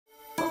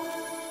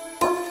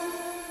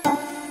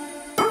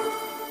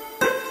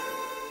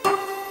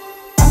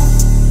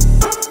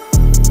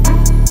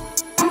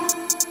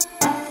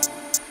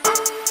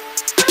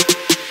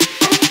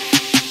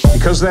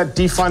Because of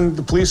that defund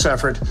the police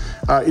effort,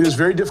 it is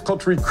very difficult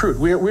to recruit.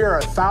 We are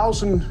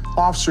 1,000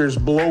 officers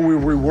below where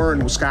we were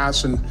in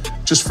Wisconsin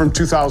just from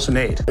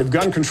 2008. If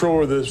gun control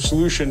were the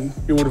solution,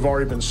 it would have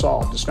already been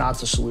solved. It's not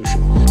the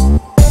solution.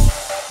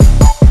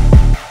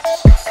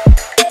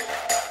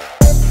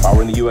 If I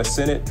were in the U.S.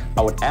 Senate,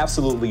 I would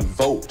absolutely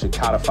vote to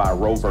codify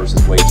Roe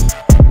versus Wade.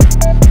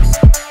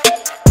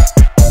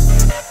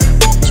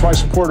 That's why I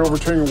support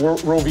overturning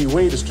Roe v.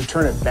 Wade, is to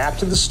turn it back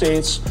to the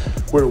states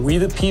where we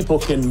the people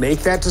can make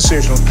that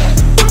decision.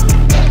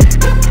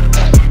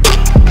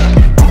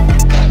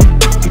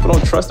 People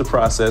don't trust the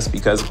process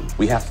because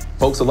we have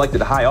folks elected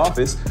to high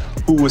office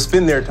who will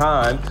spend their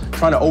time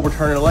trying to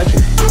overturn an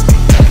election.